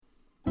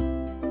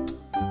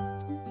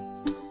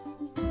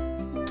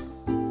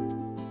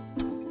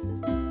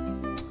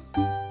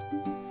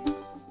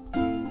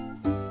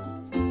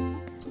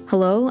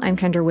Hello, I'm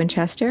Kendra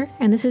Winchester,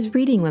 and this is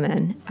Reading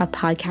Women, a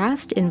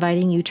podcast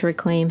inviting you to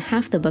reclaim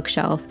half the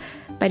bookshelf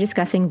by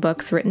discussing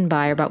books written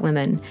by or about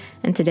women.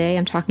 And today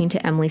I'm talking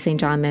to Emily St.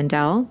 John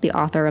Mandel, the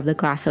author of The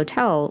Glass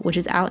Hotel, which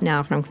is out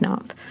now from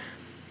Knopf.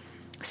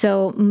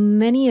 So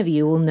many of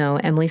you will know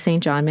Emily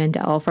St. John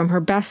Mandel from her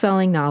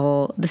best-selling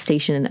novel, The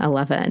Station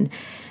 11.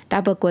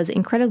 That book was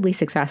incredibly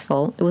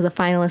successful. It was a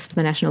finalist for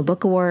the National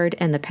Book Award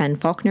and the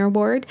PEN/Faulkner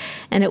Award,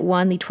 and it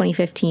won the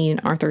 2015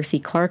 Arthur C.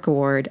 Clarke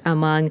Award,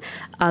 among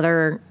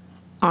other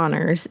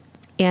honors.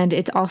 And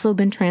it's also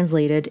been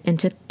translated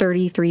into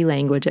 33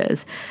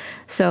 languages.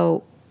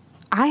 So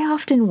I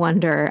often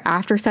wonder,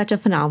 after such a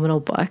phenomenal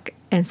book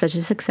and such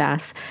a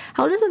success,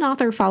 how does an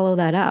author follow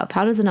that up?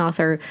 How does an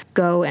author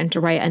go and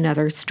to write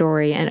another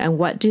story, and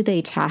what do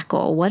they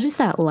tackle? What is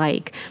that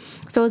like?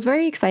 So I was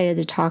very excited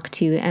to talk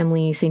to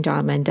Emily St.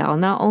 John Mandel,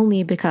 not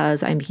only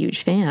because I'm a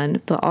huge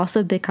fan, but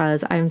also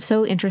because I'm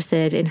so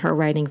interested in her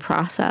writing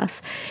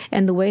process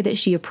and the way that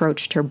she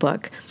approached her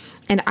book.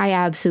 And I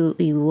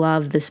absolutely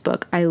love this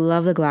book. I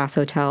love The Glass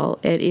Hotel.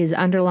 It is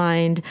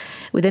underlined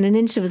within an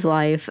inch of his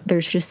life.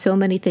 There's just so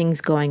many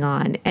things going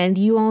on. And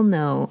you all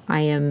know I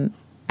am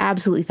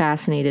absolutely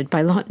fascinated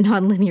by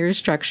nonlinear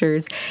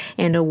structures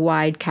and a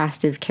wide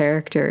cast of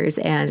characters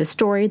and a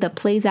story that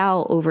plays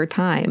out over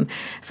time.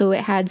 So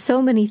it had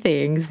so many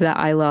things that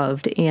I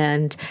loved,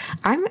 and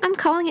I'm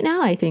calling it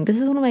now. I think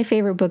this is one of my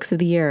favorite books of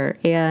the year,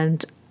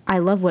 and I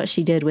love what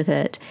she did with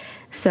it.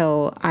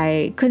 So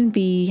I couldn't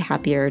be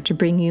happier to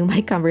bring you my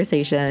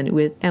conversation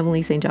with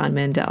Emily St. John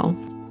Mandel.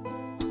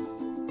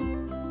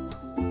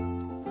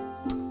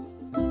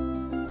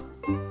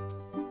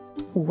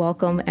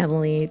 Welcome,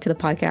 Emily, to the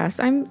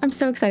podcast. I'm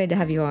so excited to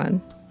have you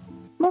on.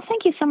 Well,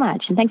 thank you so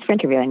much, and thanks for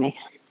interviewing me.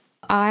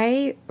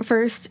 I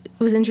first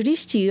was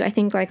introduced to you, I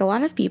think, like a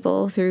lot of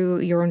people,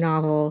 through your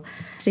novel,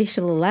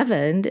 Station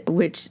 11,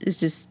 which is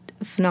just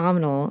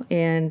phenomenal.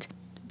 And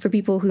for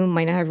people who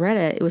might not have read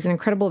it, it was an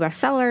incredible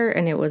bestseller,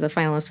 and it was a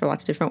finalist for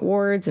lots of different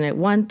awards, and it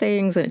won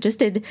things, and it just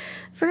did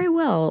very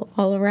well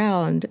all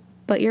around.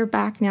 But you're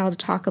back now to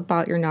talk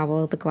about your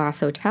novel, The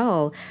Glass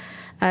Hotel.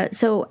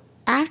 So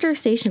after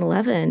Station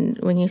 11,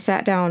 when you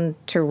sat down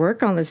to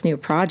work on this new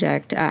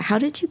project, how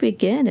did you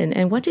begin,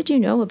 and what did you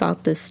know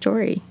about this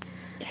story?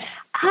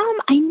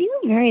 I knew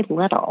very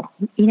little.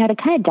 To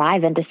kind of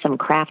dive into some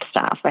craft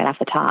stuff right off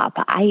the top,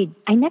 I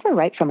never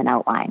write from an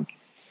outline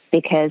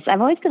because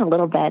I've always been a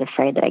little bit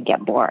afraid that I'd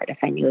get bored if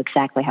I knew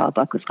exactly how a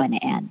book was going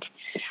to end.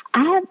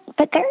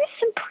 But there are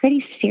some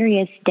pretty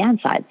serious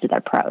downsides to the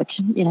approach.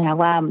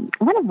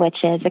 One of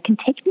which is it can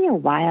take me a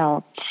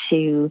while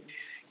to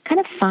kind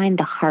of find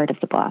the heart of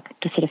the book,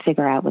 to sort of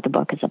figure out what the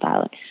book is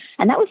about.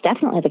 And that was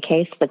definitely the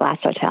case with The Glass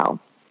Hotel.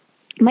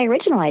 My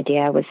original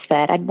idea was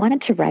that I'd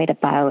wanted to write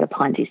about a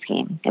Ponzi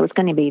scheme. It was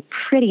going to be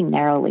pretty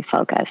narrowly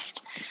focused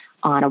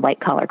on a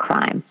white-collar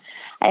crime.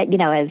 As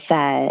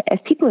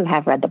people who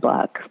have read the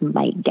book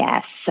might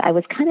guess, I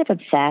was kind of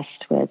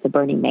obsessed with the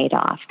Bernie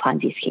Madoff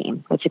Ponzi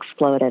scheme, which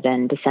exploded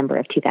in December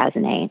of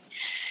 2008.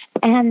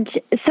 And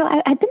so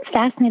I'd been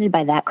fascinated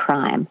by that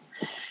crime.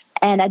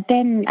 And I'd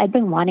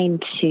been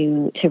wanting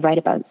to write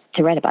about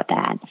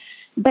that.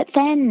 But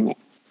then,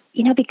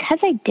 because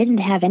I didn't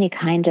have any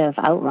kind of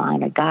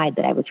outline or guide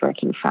that I was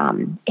working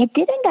from, it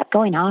did end up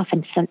going off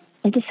into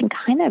some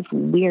kind of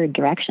weird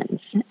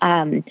directions.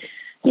 I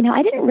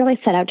didn't really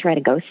set out to write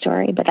a ghost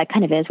story, but that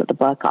kind of is what the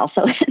book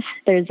also is.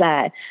 There's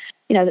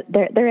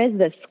there is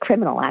this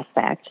criminal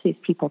aspect, these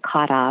people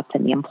caught up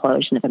in the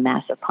implosion of a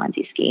massive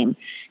Ponzi scheme.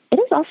 It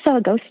is also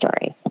a ghost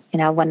story.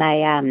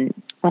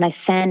 When I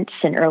sent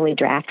an early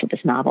draft of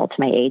this novel to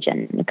my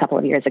agent a couple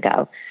of years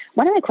ago,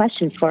 one of the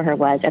questions for her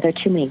was, are there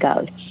too many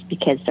ghosts?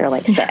 Because there are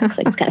like 6. Like,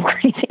 it's kind of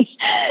crazy.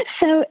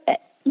 So,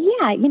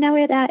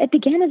 it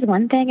began as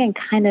one thing and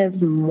kind of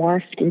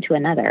morphed into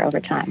another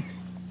over time.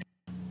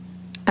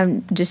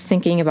 I'm just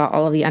thinking about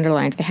all of the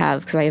underlines I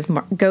have because I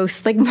have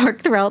ghosts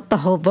marked throughout the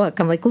whole book.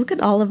 I'm like, look at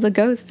all of the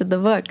ghosts in the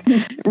book.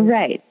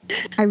 Right.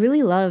 I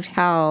really loved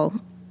how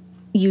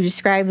you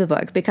describe the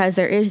book because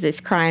there is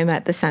this crime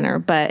at the center,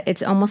 but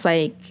it's almost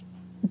like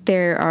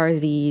there are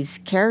these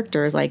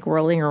characters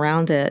whirling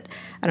around it.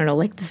 I don't know,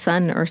 like the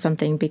sun or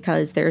something,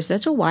 because there's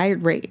such a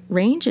wide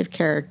range of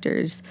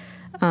characters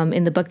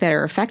in the book that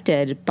are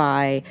affected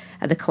by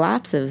the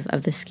collapse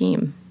of the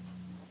scheme.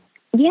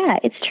 Yeah,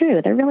 it's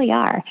true. There really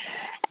are.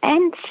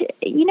 And,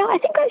 I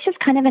think that's just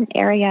kind of an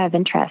area of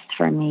interest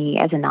for me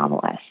as a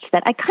novelist,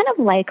 that I kind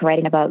of like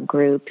writing about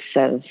groups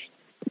of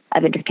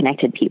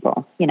interconnected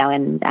people.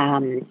 In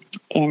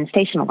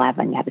Station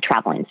 11, you have the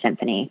Traveling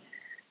Symphony.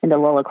 In the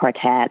Lola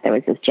Quartet, there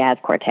was this jazz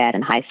quartet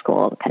in high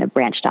school that kind of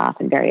branched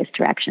off in various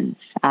directions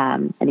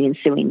in the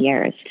ensuing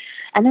years.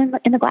 And then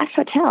in The Glass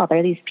Hotel, there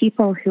are these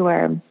people who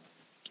are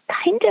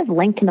kind of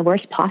linked in the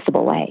worst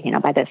possible way,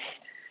 by this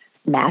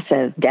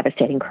massive,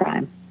 devastating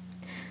crime.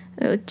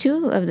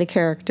 Two of the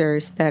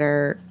characters that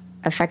are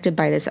affected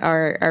by this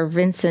are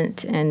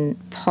Vincent and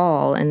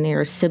Paul, and they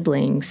are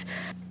siblings.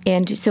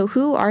 And so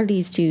who are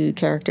these two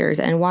characters,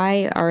 and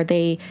why are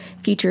they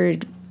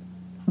featured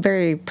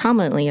very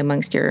prominently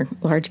amongst your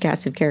large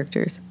cast of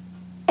characters?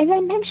 as I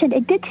mentioned,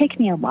 it did take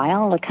me a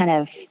while to kind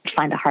of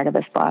find the heart of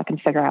this book and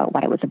figure out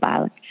what it was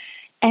about.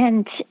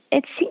 And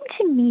it seemed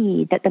to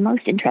me that the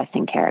most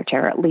interesting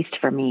character, at least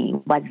for me,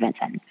 was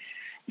Vincent.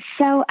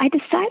 So I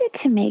decided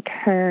to make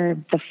her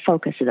the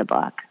focus of the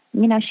book.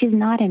 You know, she's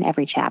not in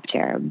every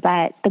chapter,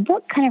 but the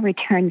book kind of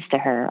returns to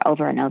her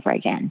over and over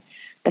again.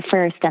 The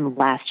first and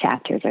last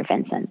chapters are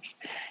Vincent's.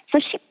 So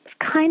she was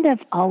kind of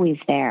always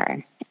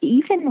there,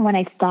 even when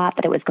I thought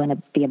that it was going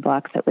to be a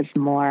book that was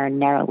more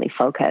narrowly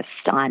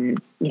focused on,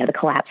 you know, the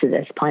collapse of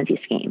this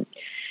Ponzi scheme.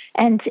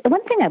 And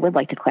one thing I would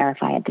like to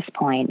clarify at this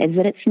point is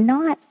that it's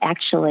not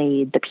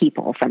actually the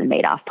people from the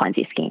Madoff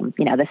Ponzi scheme.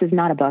 You know, this is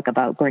not a book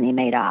about Bernie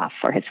Madoff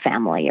or his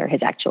family or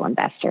his actual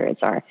investors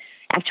or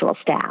actual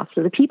staff.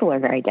 So the people are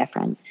very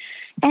different.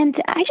 And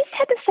I just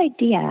had this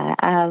idea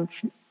of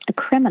a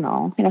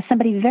criminal, you know,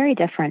 somebody very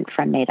different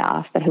from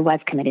Madoff, but who was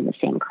committing the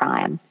same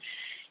crime.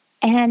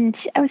 And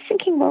I was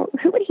thinking, well,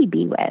 who would he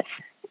be with?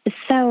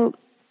 So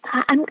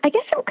I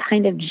guess I'm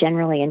kind of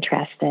generally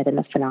interested in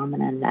the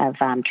phenomenon of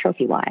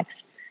trophy wives,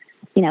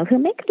 you know, who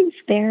make these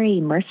very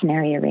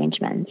mercenary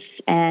arrangements.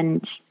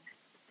 And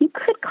you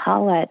could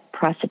call it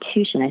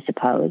prostitution, I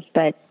suppose,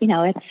 but, you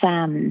know, it's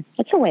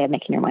a way of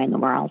making your way in the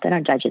world. I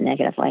don't judge it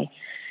negatively.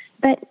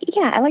 But,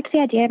 yeah, I liked the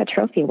idea of a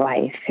trophy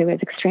wife who was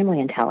extremely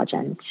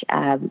intelligent,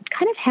 kind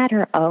of had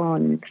her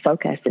own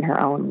focus in her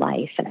own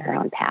life and her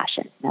own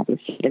passion, you know, these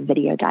sort of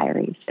video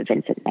diaries that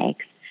Vincent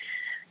makes,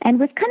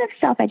 and was kind of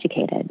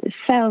self-educated.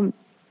 So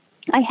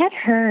I had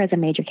her as a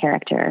major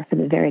character from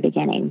the very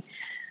beginning.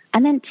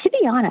 And then, to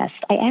be honest,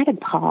 I added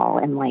Paul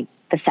in, like,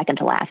 the second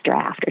to last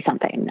draft or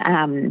something.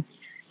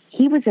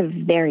 He was a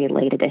very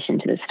late addition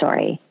to the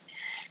story.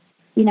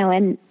 You know,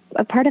 and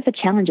a part of the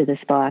challenge of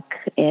this book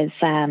is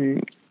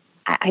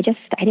I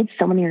did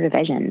so many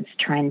revisions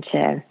trying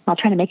to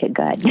make it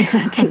good,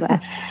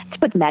 to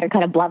put the matter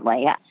kind of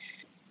bluntly.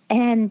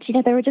 And, you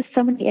know, there were just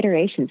so many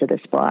iterations of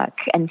this book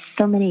and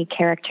so many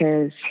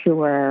characters who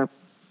were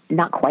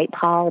not quite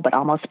Paul, but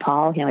almost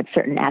Paul, you know, at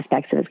certain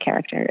aspects of his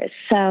character.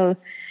 So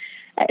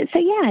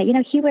yeah, you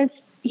know, he was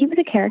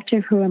a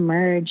character who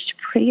emerged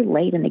pretty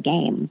late in the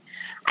game.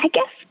 I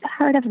guess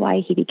part of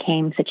why he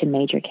became such a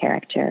major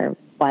character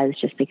was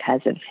just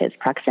because of his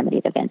proximity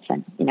to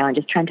Vincent, you know, and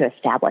just trying to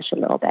establish a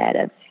little bit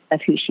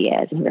of who she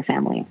is and who her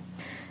family is.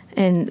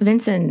 And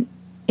Vincent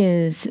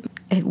is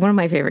one of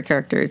my favorite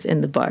characters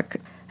in the book.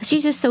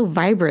 She's just so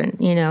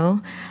vibrant, you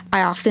know.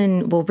 I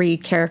often will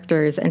read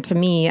characters, and to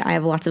me, I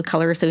have lots of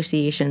color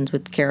associations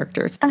with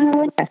characters.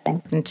 Oh,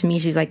 interesting. And to me,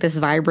 she's like this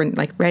vibrant,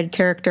 like red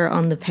character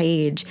on the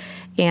page.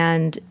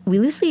 And we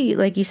loosely,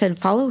 like you said,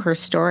 follow her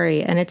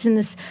story. And it's in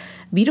this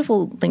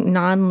beautiful, like,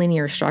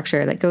 non-linear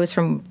structure that goes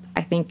from,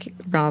 I think,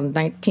 around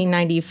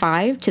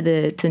 1995 to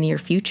the near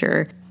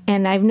future.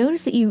 And I've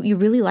noticed that you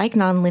really like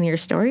nonlinear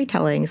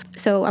storytelling.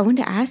 So I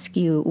wanted to ask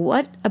you,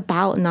 what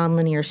about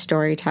nonlinear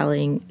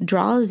storytelling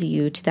draws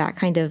you to that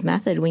kind of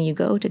method when you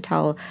go to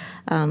tell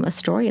a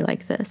story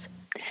like this?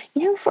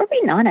 You know, if we're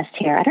being honest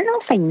here, I don't know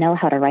if I know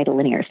how to write a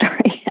linear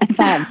story.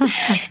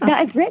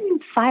 I've written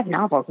 5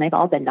 novels, and they've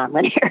all been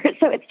nonlinear.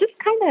 So it's just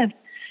kind of,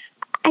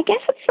 I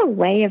guess it's a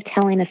way of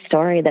telling a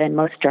story that I'm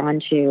most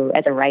drawn to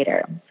as a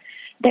writer.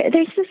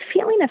 There's this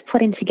feeling of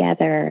putting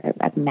together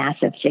a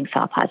massive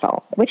jigsaw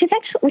puzzle, which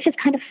is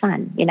kind of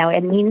fun. You know,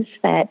 it means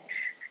that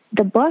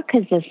the book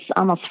has this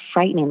almost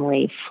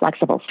frighteningly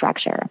flexible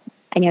structure.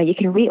 And, you know, you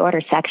can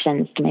reorder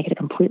sections to make it a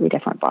completely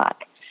different book.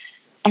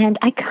 And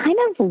I kind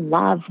of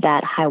love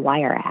that high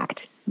wire act,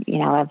 you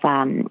know, of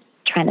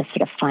trying to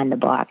sort of find the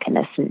book in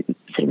this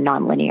sort of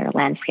nonlinear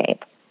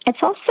landscape. It's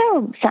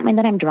also something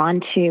that I'm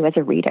drawn to as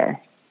a reader.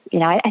 You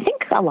know, I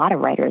think a lot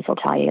of writers will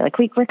tell you, like,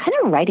 we're kind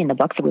of writing the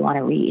books that we want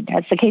to read.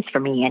 That's the case for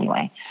me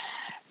anyway.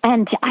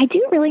 And I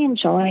do really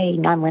enjoy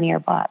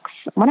nonlinear books.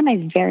 One of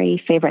my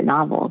very favorite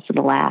novels of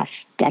the last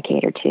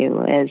decade or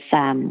two is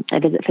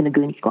A Visit from the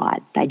Goon Squad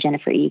by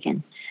Jennifer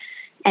Egan.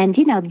 And,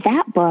 you know,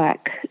 that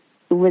book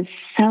was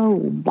so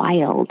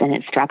wild in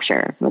its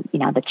structure. You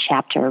know, the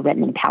chapter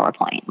written in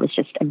PowerPoint was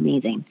just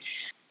amazing.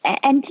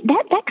 And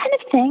that kind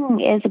of thing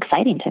is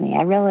exciting to me.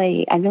 I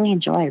really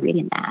enjoy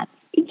reading that.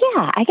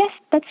 Yeah, I guess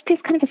that's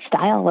just kind of a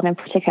style that I'm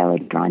particularly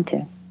drawn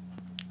to.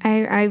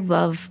 I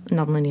love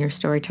nonlinear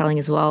storytelling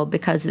as well,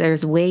 because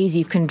there's ways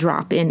you can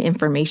drop in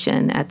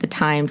information at the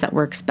times that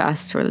works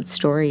best for the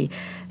story.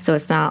 So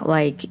it's not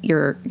like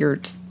you're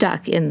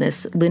stuck in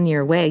this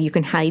linear way. You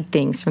can hide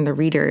things from the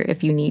reader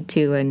if you need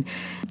to and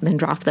then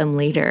drop them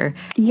later.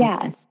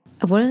 Yeah.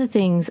 One of the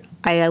things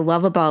I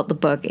love about the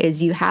book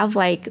is you have,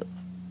 like,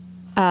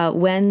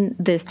 when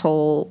this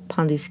whole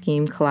Ponzi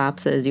scheme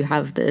collapses, you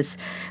have this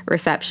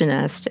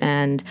receptionist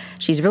and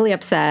she's really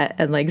upset,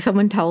 and, like,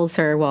 someone tells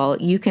her, well,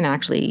 you can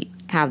actually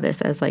have this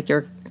as, like,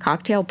 your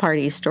cocktail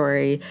party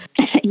story.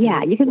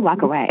 Yeah, you can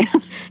walk away.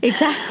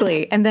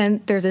 Exactly. And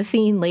then there's a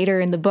scene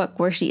later in the book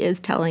where she is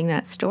telling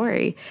that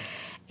story.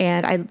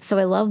 And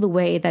I love the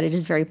way that it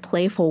is very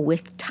playful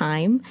with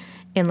time,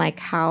 and, like,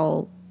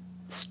 how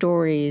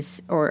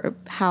stories or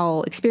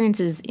how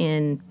experiences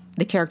in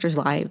the characters'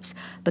 lives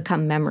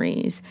become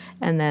memories,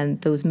 and then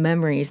those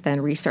memories then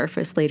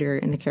resurface later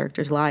in the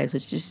characters' lives,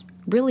 which is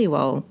really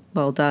well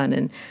done.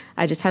 And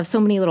I just have so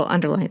many little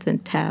underlines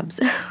and tabs.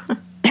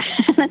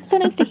 That's so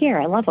nice to hear.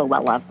 I love a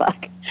well-loved book.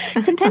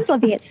 Sometimes I'll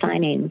be at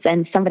signings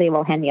and somebody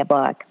will hand me a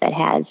book that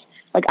has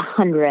like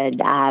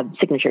 100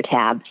 signature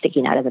tabs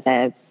sticking out of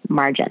the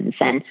margins.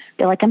 And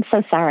they're like, I'm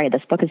so sorry,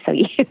 this book is so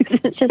used.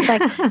 It's just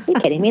like, are you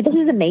kidding me? This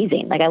is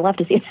amazing. Like, I love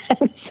to see that.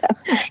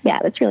 So, yeah,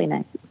 that's really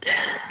nice.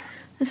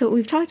 So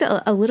we've talked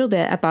a little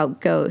bit about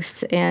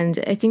ghosts,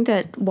 and I think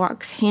that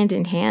walks hand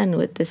in hand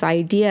with this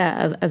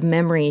idea of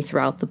memory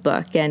throughout the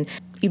book. And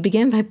you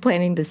begin by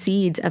planting the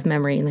seeds of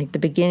memory in like the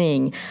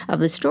beginning of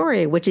the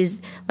story, which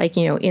is like,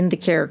 in the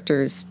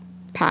character's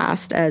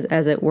past,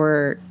 as it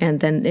were,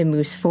 and then it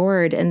moves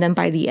forward. And then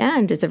by the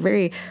end, it's a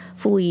very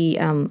fully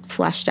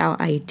fleshed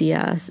out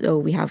idea. So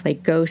we have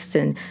like ghosts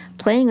and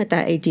playing with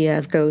that idea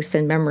of ghosts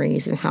and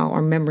memories and how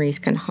our memories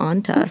can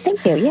haunt us.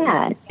 Thank you.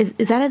 Yeah.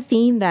 Is that a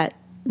theme that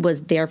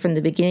was there from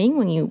the beginning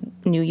when you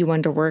knew you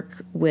wanted to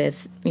work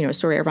with, a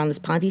story around this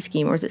Ponzi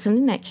scheme, or is it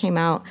something that came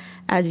out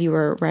as you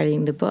were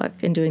writing the book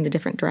and doing the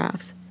different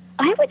drafts?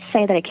 I would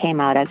say that it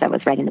came out as I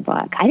was writing the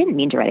book. I didn't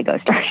mean to write a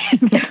ghost story.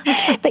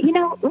 But,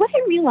 what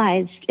I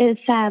realized is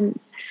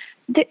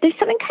there's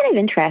something kind of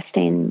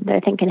interesting that I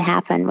think can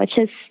happen, which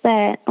is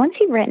that once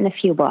you've written a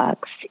few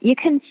books, you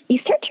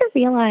start to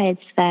realize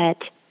that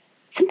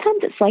sometimes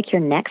it's like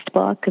your next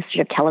book is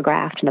sort of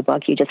telegraphed in the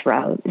book you just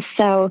wrote.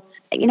 So,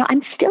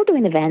 I'm still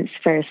doing events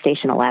for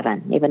Station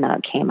 11, even though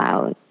it came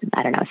out,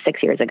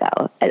 6 years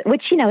ago,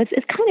 which,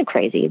 is kind of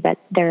crazy. But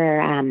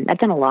I've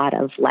done a lot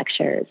of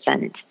lectures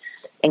and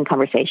in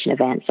conversation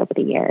events over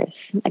the years,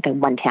 like a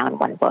one town,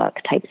 one book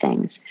type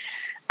things.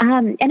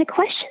 And a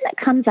question that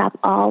comes up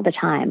all the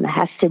time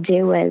has to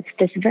do with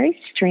this very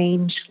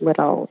strange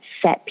little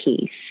set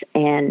piece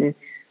in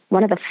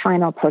one of the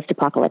final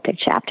post-apocalyptic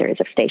chapters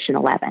of Station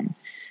 11,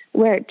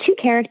 where two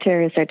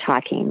characters are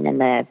talking in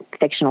the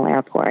fictional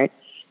airport.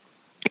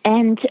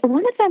 And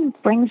one of them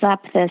brings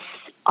up this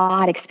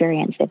odd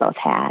experience they both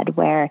had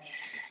where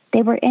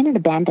they were in an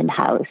abandoned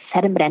house,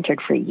 hadn't been entered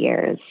for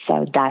years,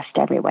 so dust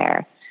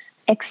everywhere.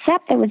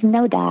 Except there was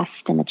no dust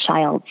in the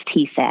child's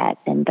tea set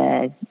in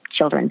the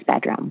children's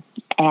bedroom.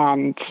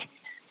 And,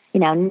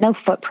 no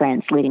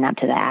footprints leading up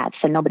to that,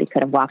 so nobody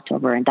could have walked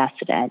over and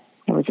dusted it.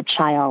 There was a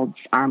child's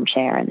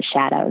armchair in the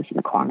shadows in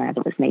the corner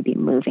that was maybe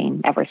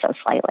moving ever so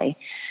slightly.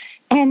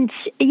 And,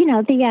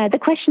 the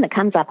question that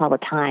comes up all the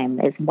time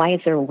is, why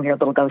is there a weird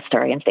little ghost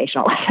story in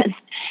Station 11?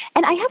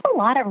 And I have a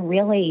lot of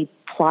really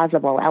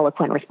plausible,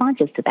 eloquent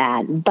responses to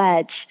that.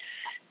 But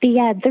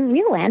the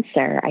real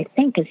answer, I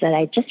think, is that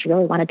I just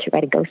really wanted to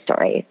write a ghost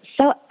story.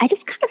 So I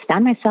just kind of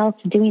found myself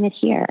doing it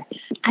here.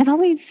 I've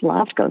always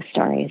loved ghost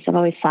stories. I've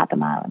always sought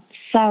them out.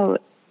 So,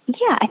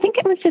 yeah, I think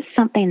it was just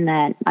something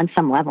that on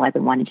some level I've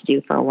been wanting to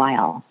do for a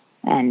while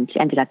and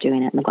ended up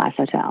doing it in the Glass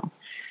Hotel.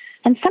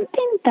 And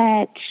something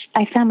that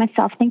I found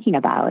myself thinking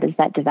about as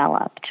that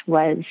developed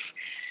was,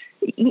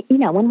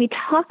 when we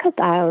talk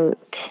about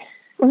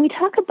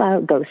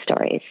ghost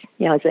stories,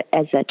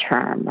 as a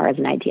term or as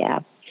an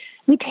idea,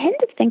 we tend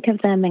to think of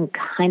them in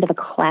kind of a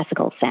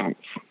classical sense,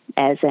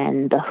 as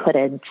in the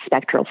hooded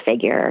spectral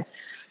figure,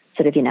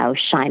 sort of,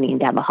 shining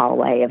down the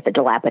hallway of the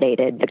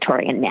dilapidated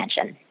Victorian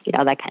mansion,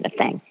 that kind of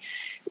thing.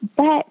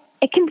 But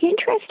it can be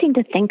interesting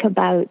to think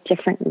about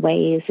different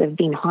ways of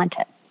being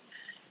haunted.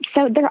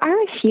 So there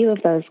are a few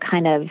of those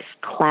kind of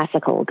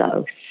classical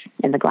ghosts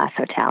in the Glass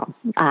Hotel.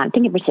 I'm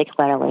thinking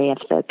particularly of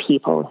the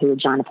people who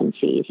Jonathan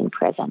sees in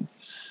prison.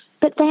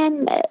 But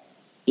then,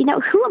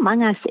 who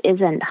among us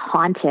isn't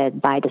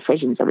haunted by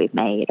decisions that we've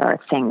made or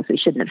things we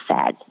shouldn't have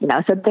said?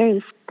 So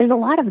there's a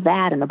lot of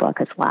that in the book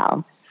as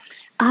well.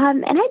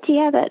 An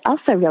idea that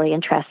also really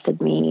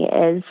interested me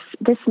is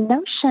this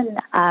notion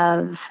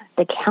of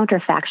the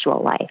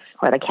counterfactual life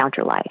or the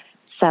counter life.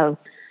 So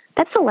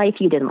that's the life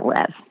you didn't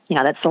live.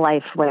 That's the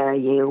life where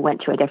you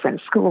went to a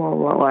different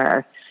school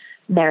or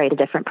married a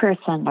different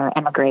person or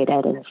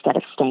emigrated instead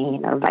of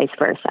staying or vice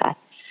versa.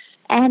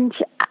 And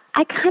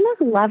I kind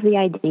of love the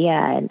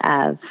idea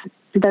of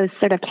those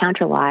sort of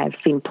counter lives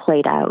being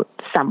played out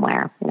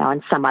somewhere,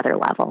 on some other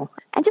level.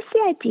 And just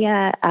the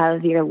idea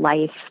of your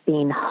life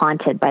being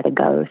haunted by the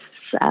ghosts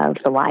of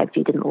the lives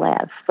you didn't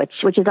live,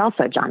 which is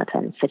also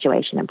Jonathan's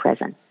situation in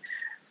prison,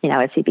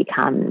 as he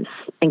becomes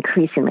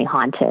increasingly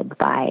haunted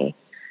by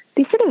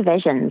these sort of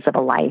visions of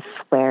a life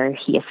where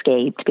he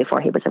escaped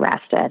before he was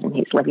arrested and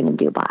he's living in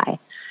Dubai.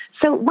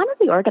 So one of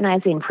the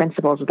organizing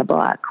principles of the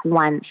book,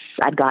 once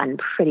I'd gotten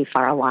pretty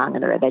far along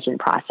in the revision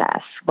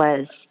process,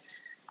 was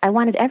I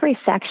wanted every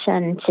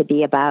section to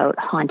be about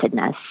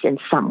hauntedness in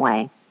some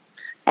way.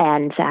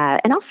 And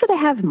also to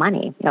have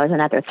money, as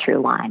another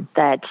through line,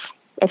 that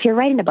if you're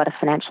writing about a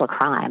financial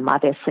crime,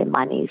 obviously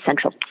money is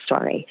central to the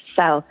story.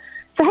 So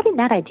having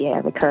that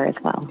idea recur as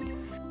well.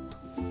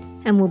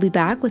 And we'll be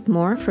back with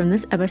more from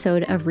this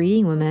episode of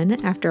Reading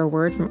Women after a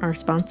word from our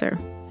sponsor.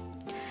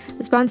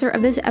 The sponsor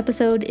of this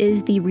episode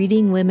is the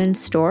Reading Women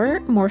store,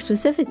 more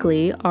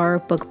specifically, our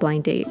book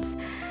blind dates.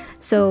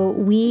 So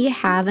we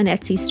have an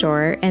Etsy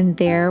store, and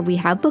there we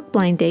have book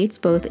blind dates,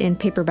 both in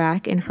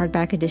paperback and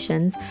hardback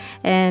editions.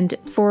 And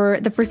for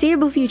the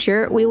foreseeable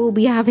future, we will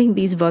be having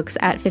these books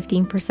at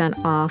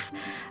 15% off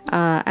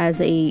as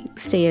a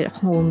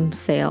stay-at-home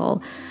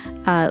sale.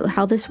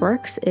 How this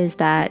works is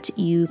that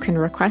you can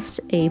request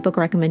a book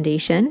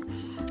recommendation,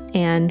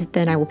 and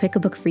then I will pick a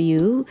book for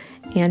you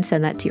and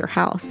send that to your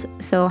house.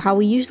 So how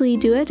we usually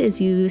do it is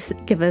you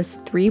give us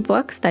 3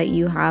 books that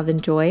you have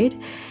enjoyed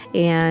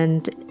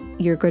and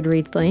your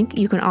Goodreads link.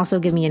 You can also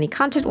give me any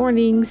content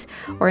warnings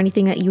or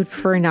anything that you would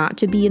prefer not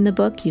to be in the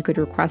book. You could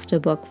request a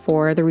book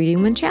for the Reading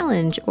Women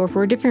Challenge or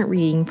for a different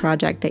reading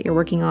project that you're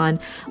working on.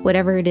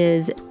 Whatever it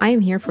is, I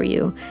am here for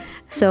you.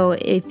 So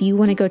if you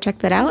want to go check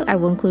that out, I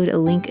will include a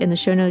link in the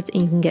show notes,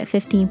 and you can get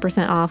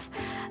 15% off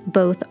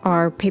both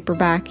our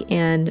paperback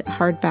and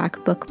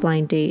hardback book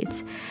blind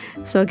dates.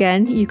 So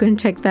again, you can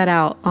check that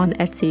out on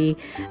Etsy,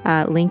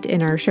 linked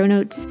in our show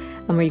notes,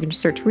 or you can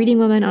just search Reading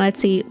Women on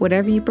Etsy,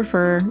 whatever you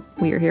prefer.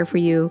 We are here for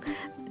you.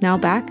 Now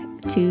back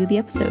to the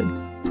episode.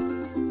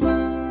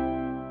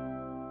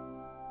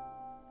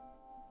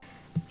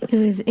 It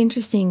was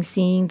interesting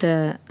seeing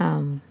the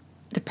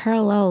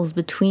parallels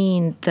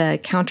between the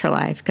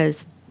Counterlife,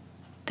 because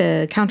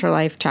the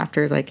Counterlife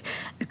chapters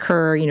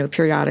occur,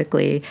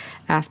 periodically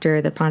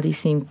after the Ponzi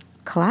scheme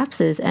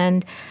collapses.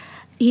 And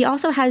he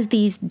also has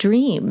these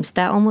dreams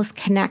that almost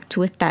connect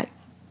with that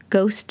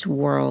ghost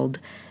world,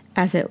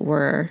 as it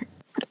were.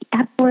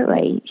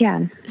 Absolutely,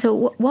 yeah.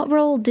 So what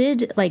role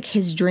did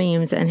his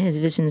dreams and his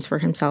visions for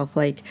himself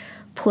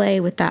play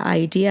with that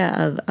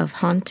idea of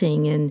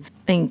haunting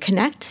and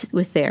connect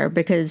with there?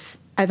 Because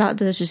I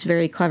thought it was just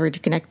very clever to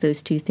connect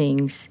those two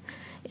things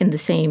in the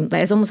same,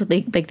 it's almost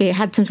like they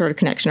had some sort of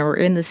connection or were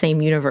in the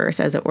same universe,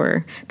 as it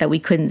were, that we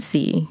couldn't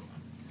see.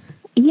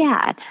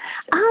 Yeah.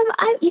 I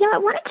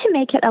wanted to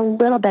make it a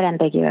little bit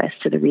ambiguous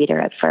to the reader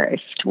at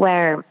first,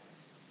 where,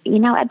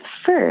 at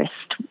first,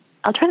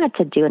 I'll try not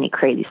to do any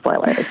crazy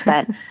spoilers,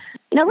 but,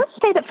 let's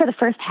say that for the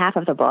first half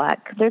of the book,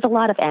 there's a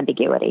lot of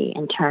ambiguity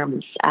in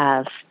terms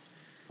of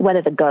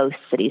whether the ghosts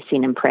that he's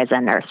seen in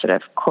prison are sort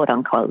of quote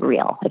unquote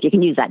real, if you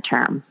can use that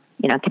term,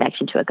 in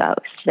connection to a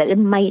ghost, that it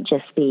might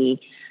just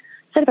be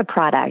sort of a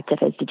product of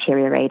his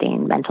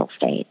deteriorating mental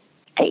state.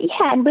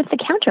 Yeah, and with the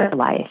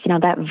Counterlife,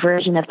 that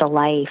version of the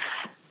life,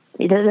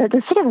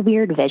 the sort of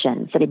weird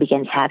visions that he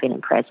begins having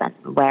in prison,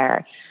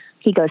 where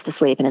he goes to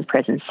sleep in his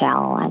prison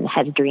cell and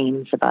has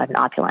dreams about an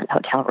opulent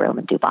hotel room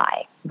in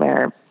Dubai,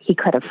 where he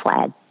could have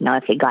fled,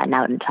 if he'd gotten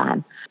out in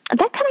time.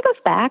 That kind of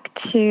goes back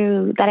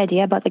to that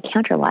idea about the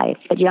Counterlife,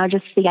 that,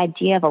 just the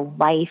idea of a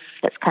life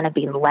that's kind of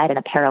being led in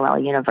a parallel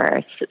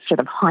universe, that's sort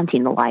of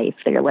haunting the life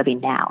that you're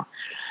living now.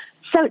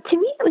 So to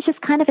me, it was just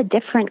kind of a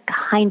different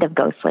kind of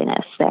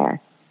ghostliness there.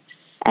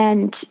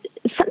 And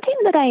something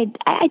that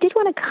I did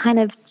want to kind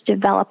of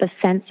develop a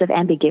sense of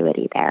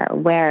ambiguity there,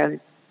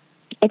 where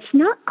it's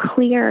not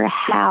clear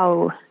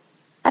how,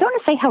 I don't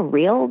want to say how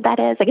real that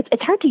is.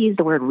 It's hard to use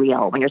the word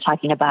real when you're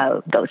talking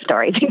about ghost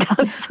stories,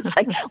 because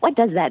what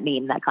does that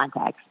mean in that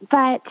context?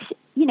 But,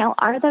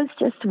 are those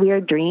just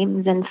weird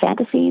dreams and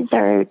fantasies,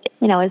 or,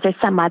 is there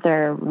some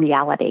other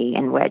reality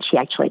in which he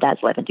actually does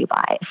live in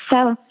Dubai?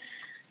 So,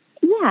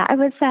 yeah, I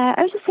was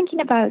just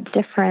thinking about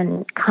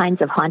different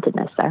kinds of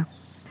hauntedness there.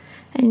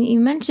 And you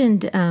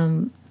mentioned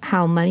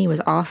how money was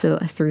also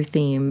a through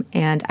theme,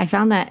 and I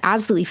found that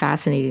absolutely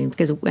fascinating,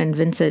 because when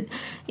Vincent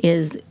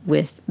is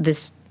with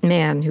this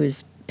man who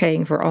is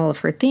paying for all of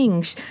her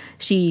things,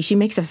 she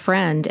makes a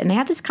friend, and they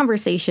have this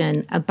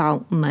conversation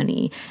about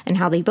money and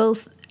how they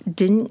both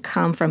didn't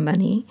come from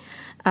money,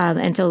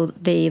 and so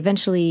they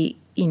eventually,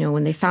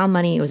 when they found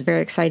money, it was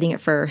very exciting at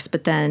first,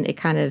 but then it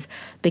kind of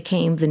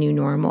became the new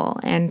normal.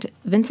 And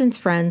Vincent's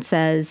friend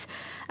says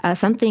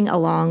something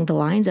along the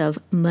lines of,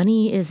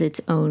 money is its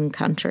own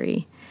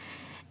country.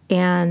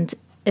 And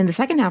in the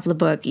second half of the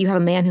book, you have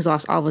a man who's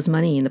lost all of his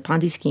money in the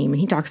Ponzi scheme, and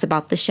he talks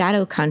about the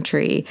shadow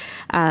country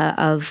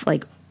of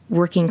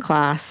working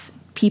class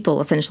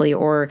people, essentially,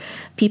 or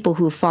people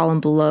who have fallen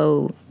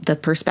below the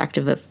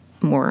perspective of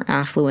more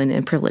affluent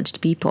and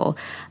privileged people.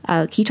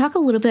 Can you talk a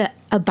little bit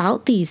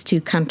about these two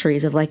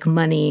countries of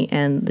money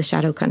and the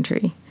shadow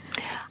country?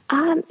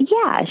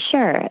 Yeah,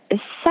 sure.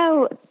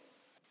 So,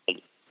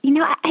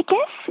 I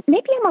guess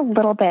maybe I'm a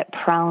little bit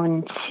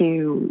prone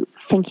to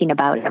thinking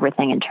about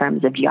everything in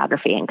terms of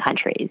geography and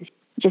countries,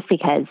 just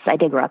because I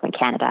did grow up in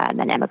Canada and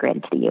then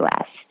emigrated to the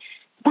U.S.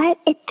 But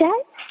it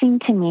does seem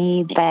to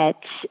me that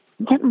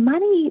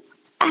money,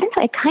 I don't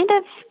know, it kind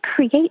of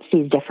creates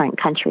these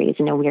different countries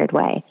in a weird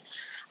way.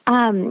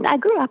 I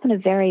grew up in a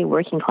very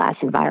working class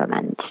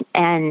environment,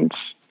 and,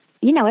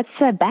 it's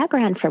a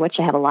background for which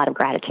I have a lot of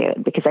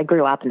gratitude, because I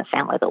grew up in a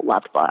family that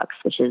loved books,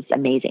 which is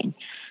amazing.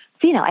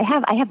 So,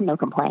 I have no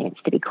complaints,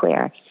 to be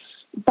clear.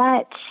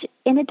 But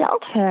in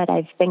adulthood,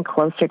 I've been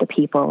closer to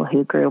people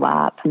who grew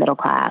up middle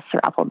class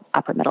or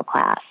upper middle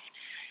class.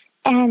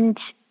 And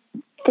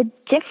the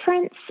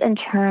difference in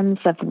terms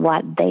of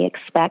what they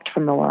expect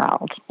from the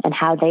world and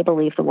how they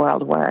believe the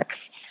world works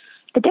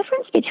the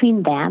difference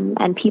between them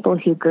and people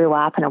who grew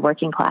up in a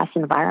working class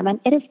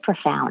environment, it is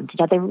profound.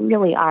 They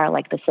really are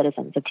like the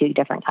citizens of two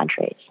different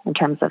countries in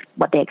terms of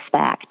what they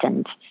expect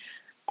and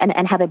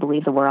how they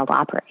believe the world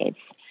operates.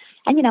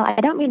 And, I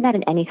don't mean that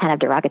in any kind of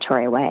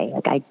derogatory way.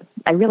 Like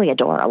I really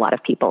adore a lot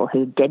of people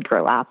who did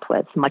grow up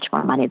with much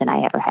more money than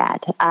I ever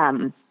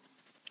had.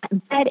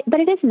 But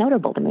it is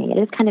notable to me. It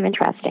is kind of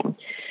interesting.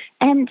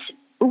 And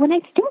when I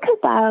think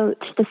about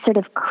the sort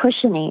of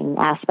cushioning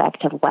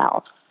aspect of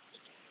wealth,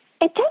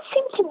 it does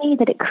seem to me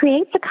that it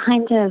creates a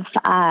kind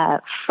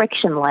of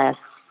frictionless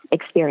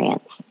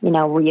experience,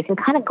 where you can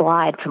kind of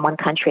glide from one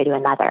country to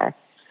another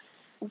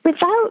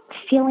without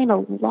feeling a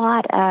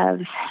lot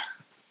of,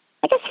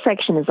 I guess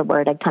friction is the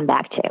word I'd come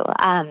back to.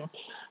 And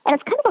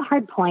it's kind of a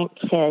hard point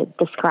to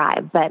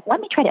describe, but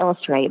let me try to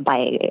illustrate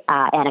by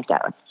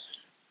anecdotes.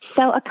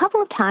 So a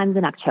couple of times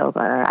in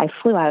October, I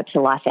flew out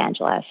to Los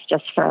Angeles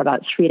just for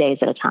about 3 days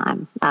at a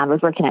time. I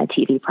was working on a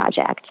TV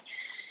project.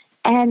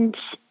 And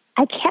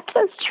I kept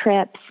those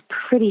trips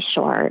pretty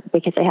short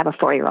because I have a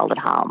 4-year-old at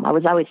home. I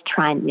was always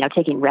trying,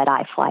 taking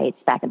red-eye flights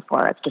back and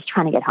forth, just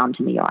trying to get home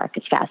to New York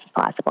as fast as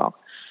possible.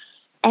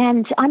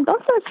 And on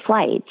both those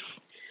flights,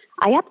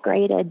 I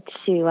upgraded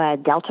to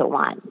Delta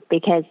One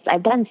because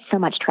I've done so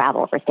much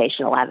travel for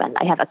Station 11.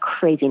 I have a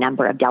crazy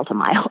number of Delta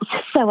miles.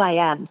 So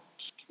I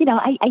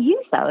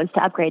use those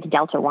to upgrade to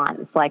Delta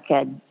One so I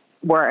could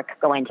work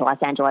going to Los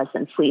Angeles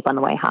and sleep on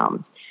the way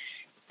home.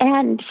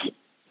 And,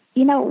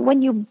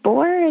 when you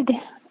board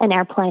an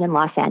airplane in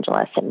Los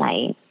Angeles at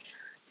night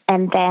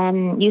and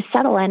then you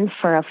settle in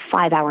for a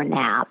 5-hour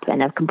nap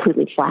in a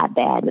completely flat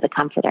bed with a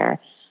comforter,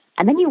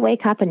 and then you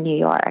wake up in New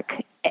York,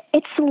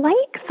 it's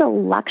like the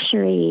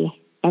luxury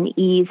and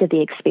ease of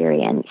the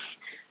experience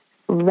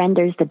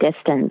renders the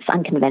distance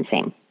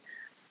unconvincing.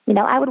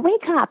 I would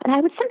wake up and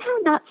I would somehow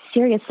not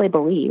seriously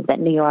believe that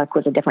New York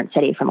was a different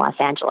city from Los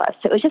Angeles.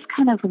 It was just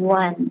kind of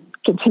one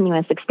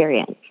continuous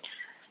experience.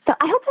 So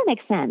I hope that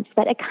makes sense,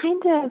 but it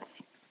kind of,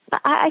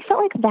 I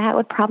felt like that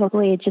would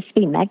probably just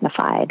be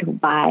magnified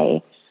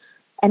by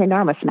an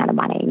enormous amount of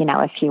money,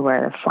 if you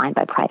were flying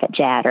by private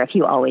jet or if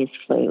you always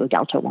flew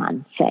Delta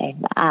One, say.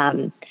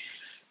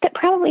 But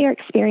probably your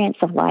experience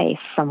of life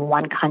from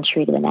one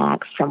country to the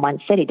next, from one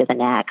city to the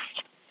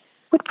next,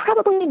 would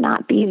probably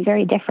not be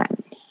very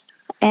different.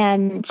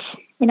 And,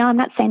 I'm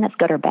not saying that's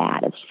good or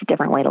bad. It's just a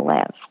different way to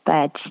live.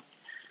 But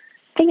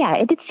yeah,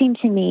 it did seem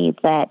to me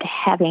that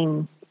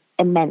having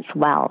immense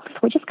wealth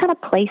would just kind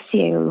of place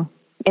you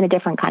in a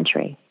different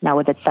country,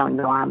 with its own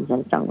norms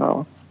and its own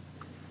rules.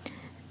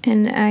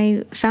 And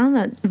I found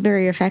that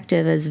very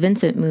effective as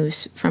Vincent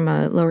moves from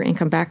a lower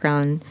income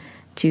background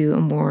to a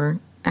more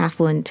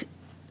affluent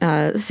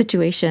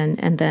situation,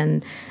 and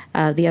then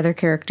the other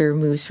character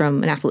moves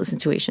from an affluent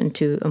situation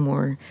to a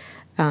more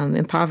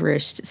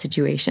impoverished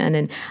situation.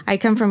 And I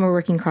come from a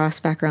working class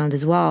background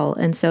as well.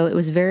 And so it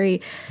was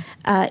very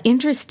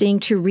interesting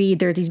to read.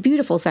 There are these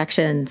beautiful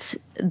sections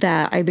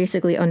that I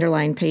basically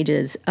underlined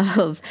pages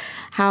of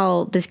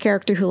how this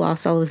character who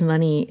lost all his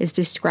money is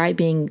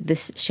describing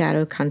this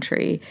shadow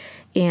country.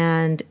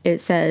 And it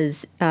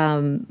says,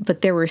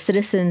 but there were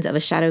citizens of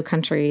a shadow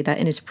country that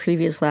in his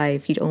previous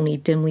life he'd only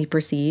dimly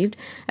perceived,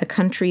 a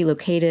country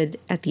located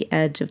at the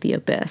edge of the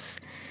abyss.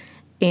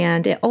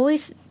 And it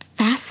always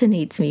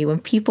fascinates me when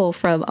people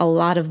from a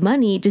lot of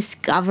money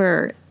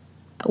discover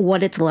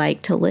what it's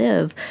like to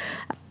live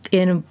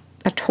in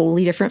a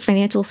totally different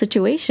financial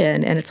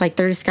situation. And it's like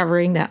they're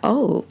discovering that,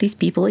 oh, these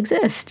people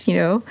exist,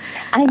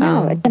 I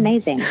know. It's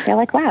amazing. They're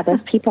like, wow,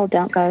 those people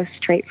don't go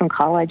straight from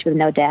college with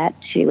no debt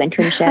to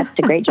internships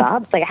to great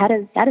jobs. Like, how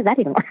does that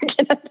even work?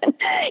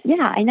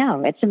 Yeah, I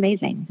know. It's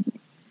amazing.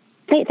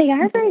 They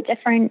are very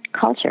different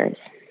cultures,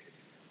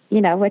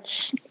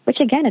 which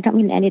again, I don't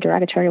mean in any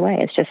derogatory way.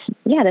 It's just,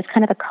 there's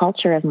kind of a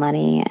culture of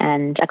money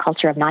and a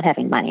culture of not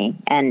having money.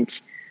 And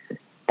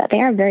they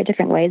are very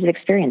different ways of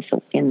experience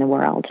in the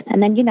world.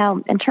 And then,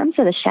 in terms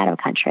of the shadow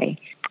country,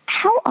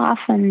 how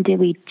often do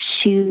we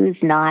choose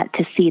not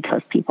to see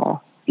those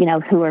people,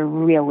 who are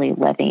really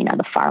living on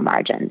the far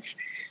margins?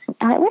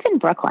 I live in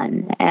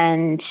Brooklyn,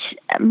 and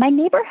my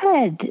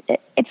neighborhood,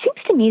 it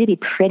seems to me to be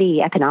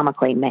pretty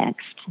economically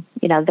mixed.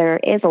 There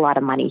is a lot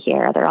of money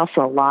here. There are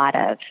also a lot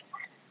of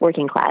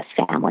working class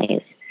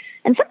families.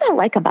 And something I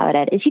like about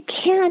it is you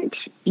can't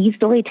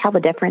easily tell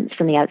the difference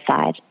from the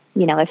outside.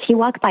 If you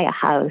walk by a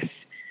house,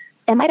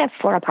 it might have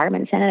 4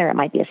 apartments in it, or it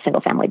might be a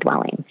single family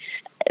dwelling.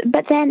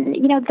 But then,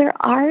 there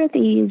are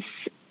these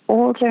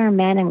older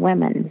men and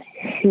women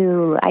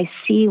who I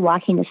see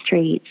walking the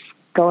streets,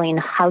 going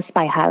house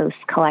by house,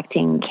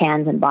 collecting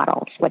cans and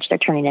bottles, which they're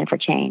turning in for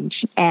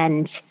change.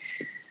 And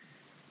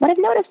what I've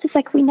noticed is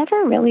we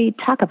never really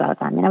talk about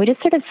them. We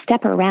just sort of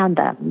step around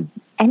them.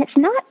 And it's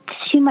not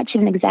too much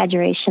of an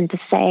exaggeration to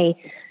say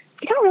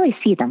you don't really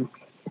see them.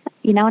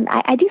 And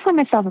I do find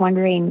myself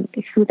wondering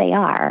who they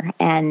are.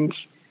 And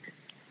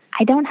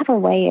I don't have a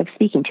way of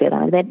speaking to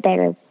them.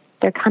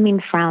 They're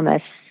coming from a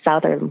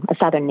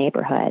southern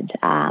neighborhood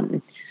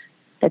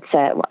that's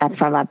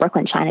from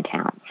Brooklyn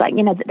Chinatown. So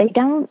they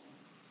don't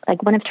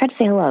Like when I've tried to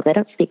say hello, they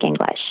don't speak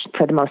English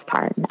for the most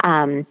part.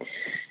 And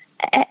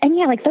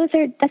yeah, like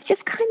that's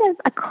just kind of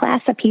a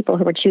class of people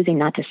who we're choosing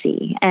not to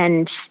see.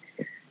 And,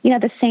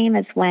 the same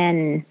as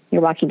when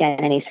you're walking down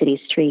any city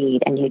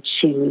street and you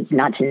choose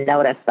not to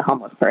notice the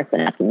homeless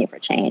person asking you for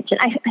change. And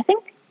I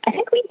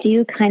think we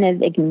do kind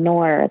of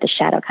ignore the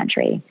shadow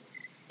country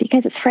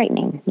because it's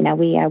frightening.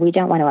 We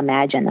don't want to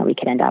imagine that we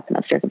could end up in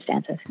those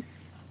circumstances.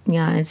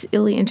 Yeah, it's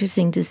really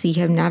interesting to see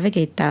him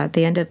navigate that.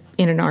 They end up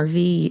in an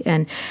RV,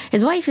 and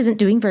his wife isn't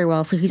doing very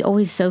well, so he's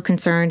always so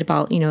concerned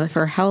about, if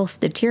her health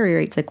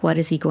deteriorates, like, what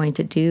is he going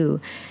to do?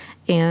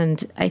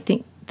 And I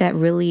think that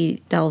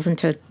really delves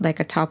into, like,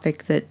 a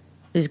topic that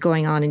is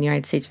going on in the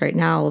United States right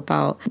now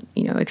about,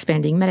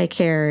 expanding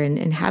Medicare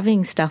and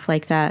having stuff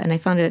like that. And I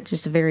found it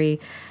just a very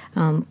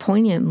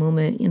poignant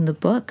moment in the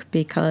book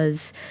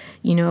because,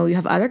 you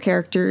have other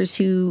characters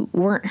who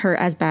weren't hurt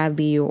as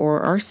badly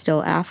or are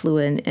still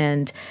affluent,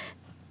 and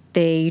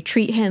they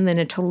treat him in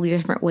a totally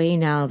different way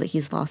now that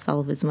he's lost all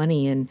of his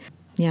money. And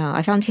yeah,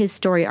 I found his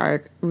story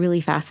arc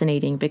really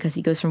fascinating because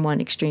he goes from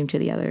one extreme to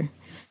the other.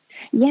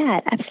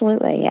 Yeah,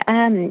 absolutely.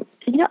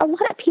 A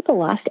lot of people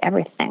lost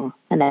everything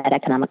in that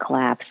economic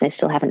collapse. They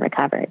still haven't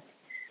recovered.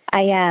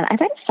 I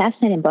read a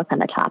fascinating book on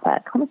the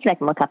topic. Let me see if I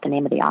can look up the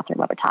name of the author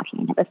while we're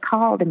talking. It was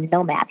called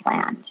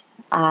Nomadland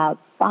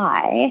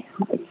by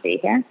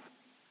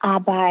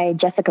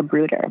Jessica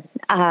Bruder.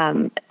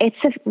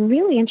 It's a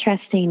really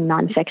interesting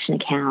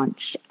nonfiction account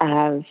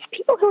of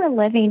people who are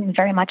living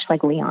very much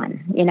like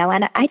Leon, and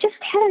I just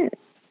hadn't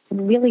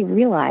really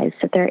realized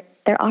that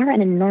there are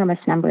an enormous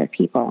number of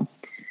people,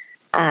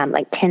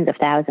 like tens of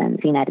thousands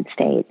in the United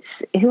States,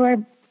 who are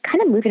kind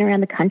of moving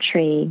around the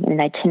country in an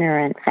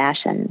itinerant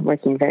fashion,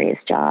 working various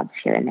jobs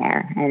here and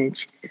there, and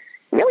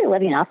really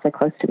living awfully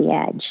close to the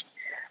edge.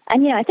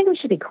 And, I think we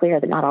should be clear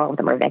that not all of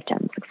them are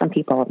victims. Like some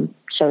people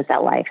chose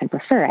that life and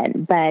prefer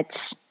it, but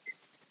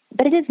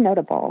it is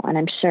notable, and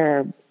I'm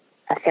sure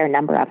a fair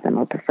number of them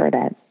would prefer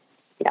to,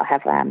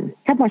 have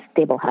more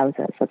stable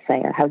houses, let's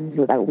say, or houses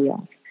without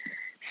wheels.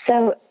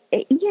 So,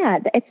 yeah,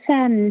 it's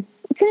an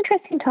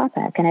interesting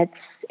topic, and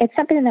it's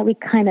something that we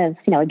kind of,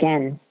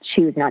 again,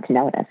 choose not to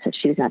notice or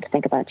choose not to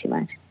think about too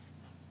much.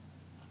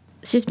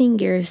 Shifting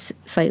gears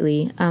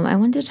slightly, I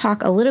wanted to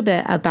talk a little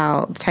bit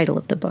about the title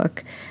of the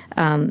book,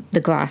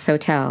 The Glass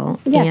Hotel.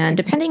 Yeah. And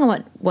depending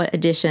on what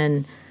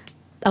edition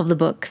of the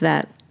book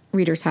that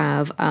readers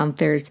have,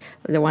 there's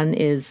the one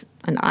is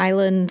an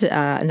island,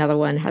 another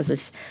one has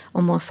this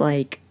almost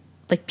like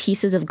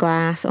pieces of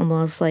glass,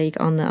 almost like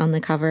on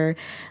the cover,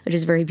 which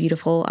is very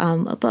beautiful.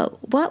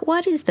 But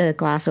what is the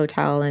Glass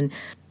Hotel? And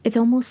it's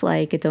almost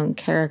like its own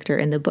character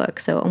in the book.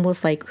 So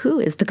almost like, who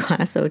is the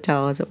Glass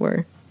Hotel, as it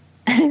were?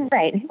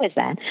 Right. Who is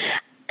that?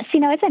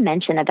 So, as I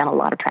mentioned, I've done a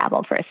lot of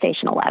travel for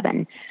Station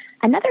 11.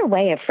 Another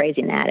way of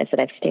phrasing that is that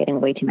I've stayed in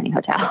way too many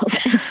hotels.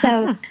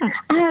 So,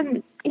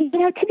 to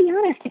be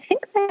honest, I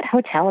think that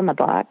hotel in the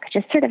book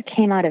just sort of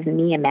came out of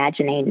me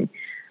imagining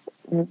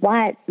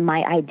what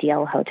my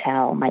ideal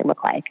hotel might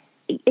look like.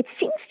 It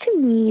seems to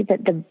me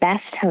that the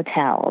best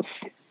hotels,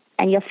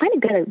 and you'll find a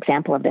good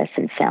example of this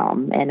in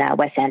film, in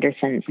Wes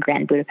Anderson's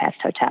Grand Budapest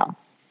Hotel,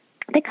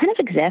 they kind of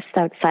exist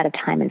outside of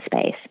time and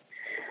space,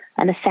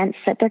 in the sense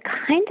that they're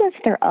kind of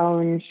their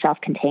own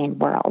self-contained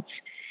worlds.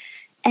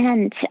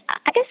 And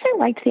I guess I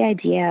liked the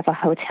idea of a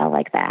hotel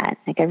like that,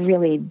 like a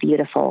really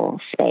beautiful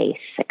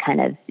space that kind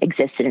of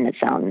existed in its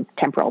own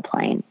temporal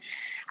plane.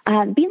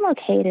 Being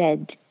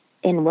located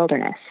in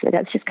wilderness,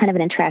 that's just kind of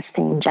an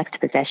interesting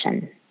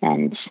juxtaposition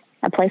and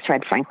a place where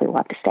I'd frankly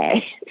love to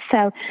stay.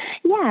 So,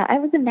 yeah, I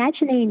was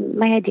imagining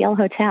my ideal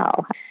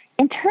hotel.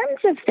 In terms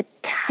of the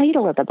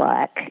title of the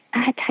book,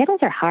 titles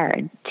are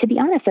hard. To be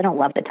honest, I don't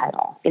love the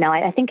title.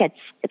 I think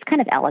it's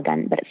kind of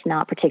elegant, but it's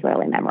not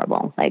particularly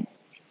memorable. Like,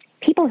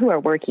 people who are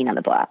working on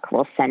the book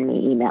will send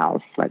me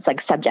emails where it's like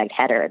subject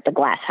header, The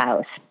Glass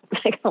House.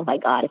 Like, oh my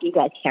God, if you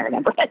guys can't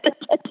remember it.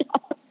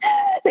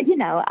 But,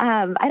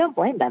 I don't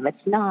blame them.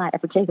 It's not a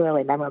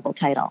particularly memorable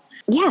title.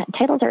 Yeah,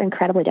 titles are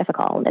incredibly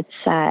difficult.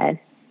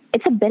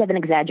 It's a bit of an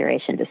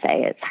exaggeration to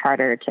say it's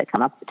harder to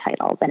come up with a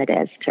title than it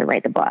is to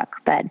write the book,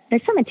 but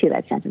there's something to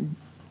that sentence.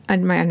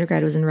 And my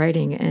undergrad was in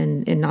writing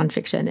and in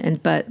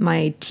nonfiction, but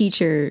my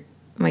teacher,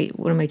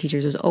 one of my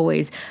teachers was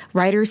always,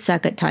 writers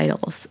suck at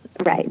titles.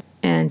 Right.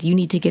 And you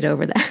need to get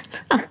over that.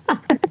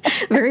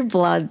 Very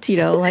blunt,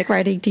 like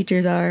writing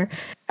teachers are.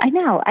 I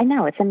know.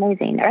 It's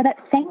amazing. Or that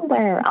thing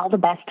where all the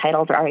best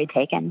titles are already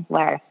taken,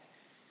 where,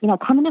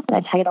 coming up with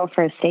a title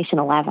for Station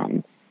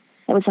 11,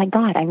 it was like,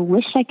 God, I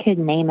wish I could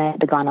name it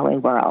The Gone Away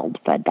World,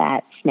 but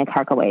that's Nick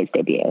Harkaway's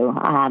debut.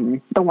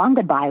 The Long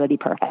Goodbye would be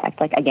perfect.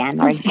 Like, again,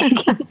 yeah,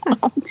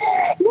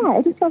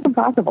 it just feels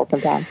impossible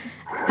sometimes.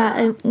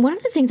 One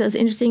of the things that was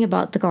interesting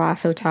about the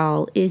Glass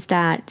Hotel is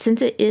that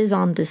since it is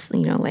on this,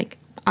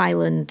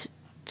 island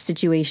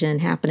situation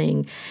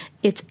happening,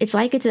 it's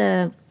like it's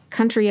a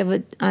country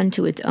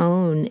unto its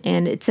own.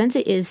 And since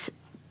it is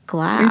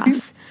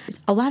glass,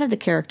 a lot of the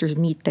characters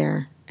meet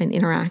there and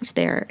interact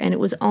there. And it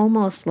was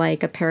almost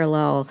like a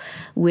parallel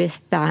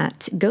with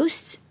that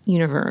ghost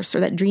universe or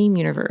that dream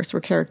universe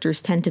where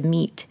characters tend to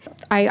meet.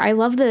 I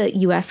love the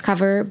US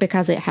cover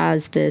because it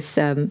has this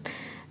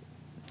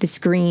this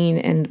green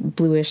and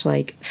bluish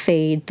like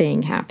fade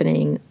thing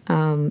happening.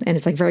 And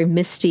it's like very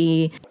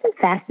misty. I'm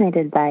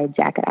fascinated by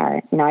jacket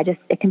art.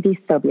 It can be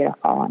so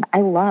beautiful. And I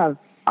love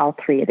all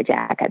three of the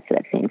jackets that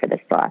I've seen for this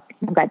book.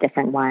 I've got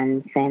different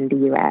ones in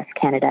the US,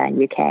 Canada,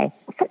 and UK.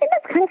 Something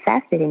that's kind of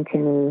fascinating to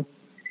me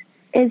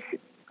is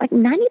like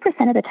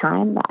 90% of the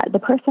time, the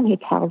person who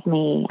tells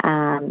me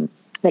that,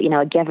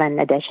 a given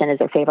edition is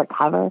their favorite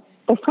cover,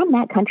 they're from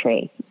that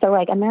country. So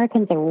like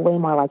Americans are way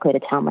more likely to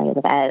tell me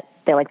that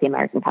they like the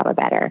American cover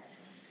better.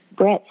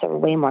 Brits are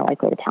way more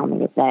likely to tell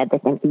me that they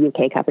think the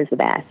UK cover's the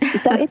best.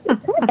 So it's kind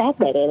of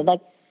fascinating.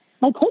 Like,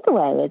 my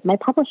takeaway is my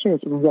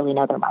publishers really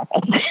know their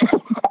market.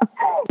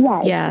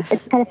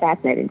 It's kind of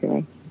fascinating to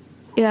me.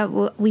 Yeah,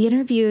 well, we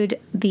interviewed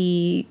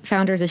the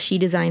founders of She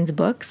Designs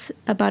Books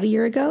about a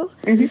year ago,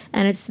 and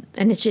it's an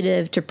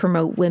initiative to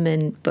promote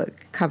women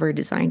book cover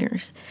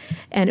designers.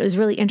 And it was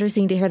really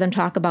interesting to hear them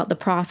talk about the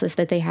process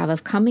that they have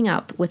of coming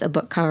up with a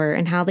book cover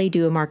and how they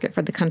do a market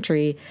for the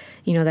country,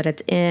 that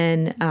it's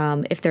in.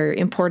 If they're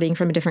importing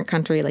from a different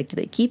country, like, do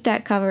they keep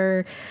that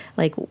cover?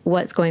 Like,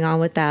 what's going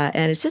on with that?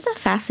 And it's just a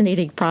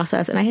fascinating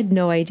process, and I had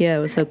no idea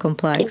it was so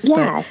complex.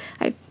 Yeah.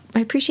 But I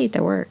appreciate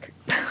their work.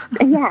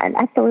 Yeah,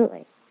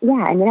 absolutely.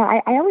 Yeah, and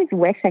I always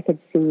wish I could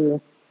see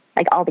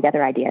like all the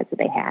other ideas that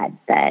they had,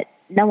 but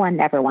no one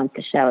ever wants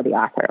to show the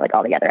author like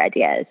all the other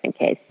ideas in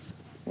case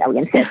we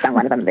insist on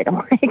one of them they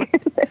don't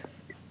like.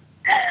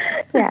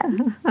 Yeah.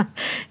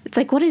 It's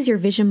like, what is your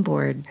vision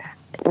board?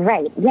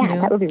 Right. Yeah,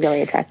 that would be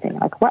really interesting.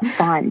 Like, what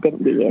font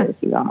didn't you use,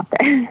 you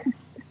author?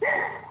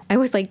 I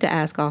always like to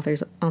ask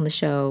authors on the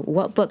show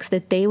what books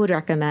that they would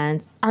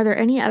recommend. Are there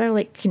any other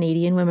like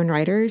Canadian women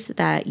writers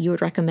that you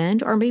would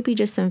recommend, or maybe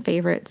just some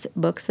favorites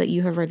books that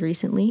you have read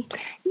recently?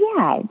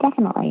 Yeah,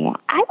 definitely.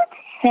 I would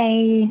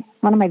say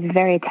one of my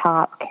very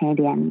top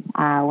Canadian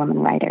women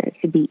writers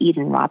would be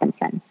Eden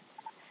Robinson.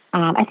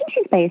 I think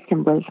she's based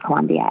in British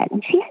Columbia,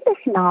 and she had this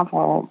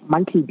novel,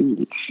 Monkey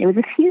Beach. It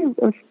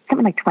was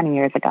something like 20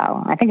 years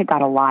ago. I think it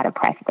got a lot of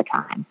press at the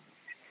time.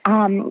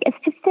 It's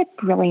just a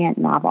brilliant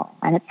novel,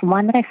 and it's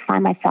one that I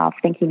find myself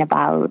thinking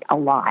about a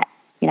lot,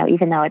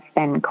 even though it's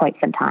been quite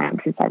some time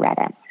since I read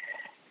it.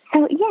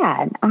 So,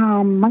 yeah,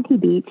 Monkey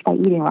Beach by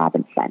Eden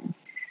Robinson.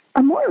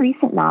 A more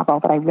recent novel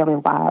that I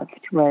really loved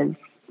was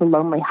The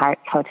Lonely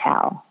Hearts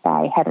Hotel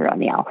by Heather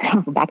O'Neill.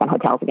 Back on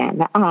hotels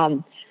again.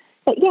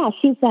 But, yeah,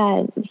 she's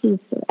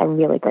a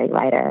really great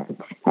writer.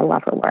 I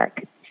love her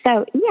work.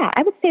 So, yeah,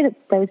 I would say that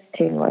those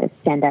two are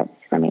standouts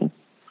for me.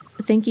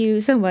 Thank you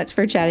so much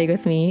for chatting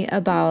with me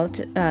about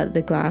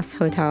The Glass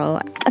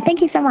Hotel. Thank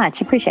you so much.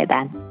 Appreciate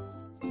that.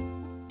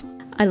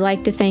 I'd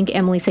like to thank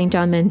Emily St.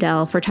 John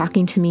Mandel for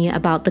talking to me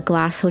about The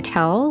Glass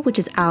Hotel, which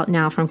is out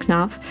now from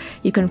Knopf.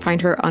 You can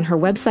find her on her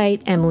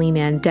website,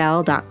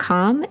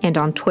 emilymandel.com, and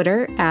on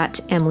Twitter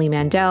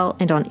 @EmilyMandel,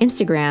 and on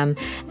Instagram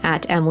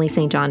 @Emily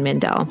St. John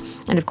Mandel.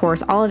 And of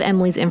course, all of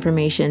Emily's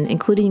information,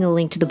 including a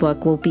link to the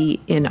book, will be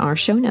in our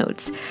show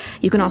notes.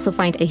 You can also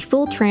find a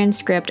full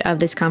transcript of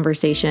this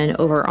conversation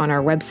over on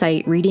our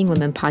website,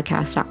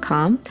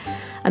 readingwomenpodcast.com.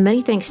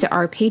 Many thanks to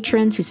our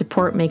patrons whose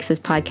support makes this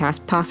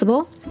podcast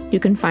possible. You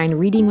can find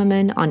Reading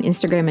Women on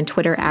Instagram and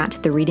Twitter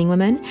 @The Reading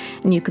Women,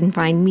 and you can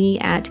find me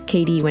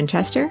 @KD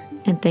Winchester.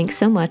 And thanks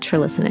so much for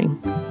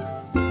listening.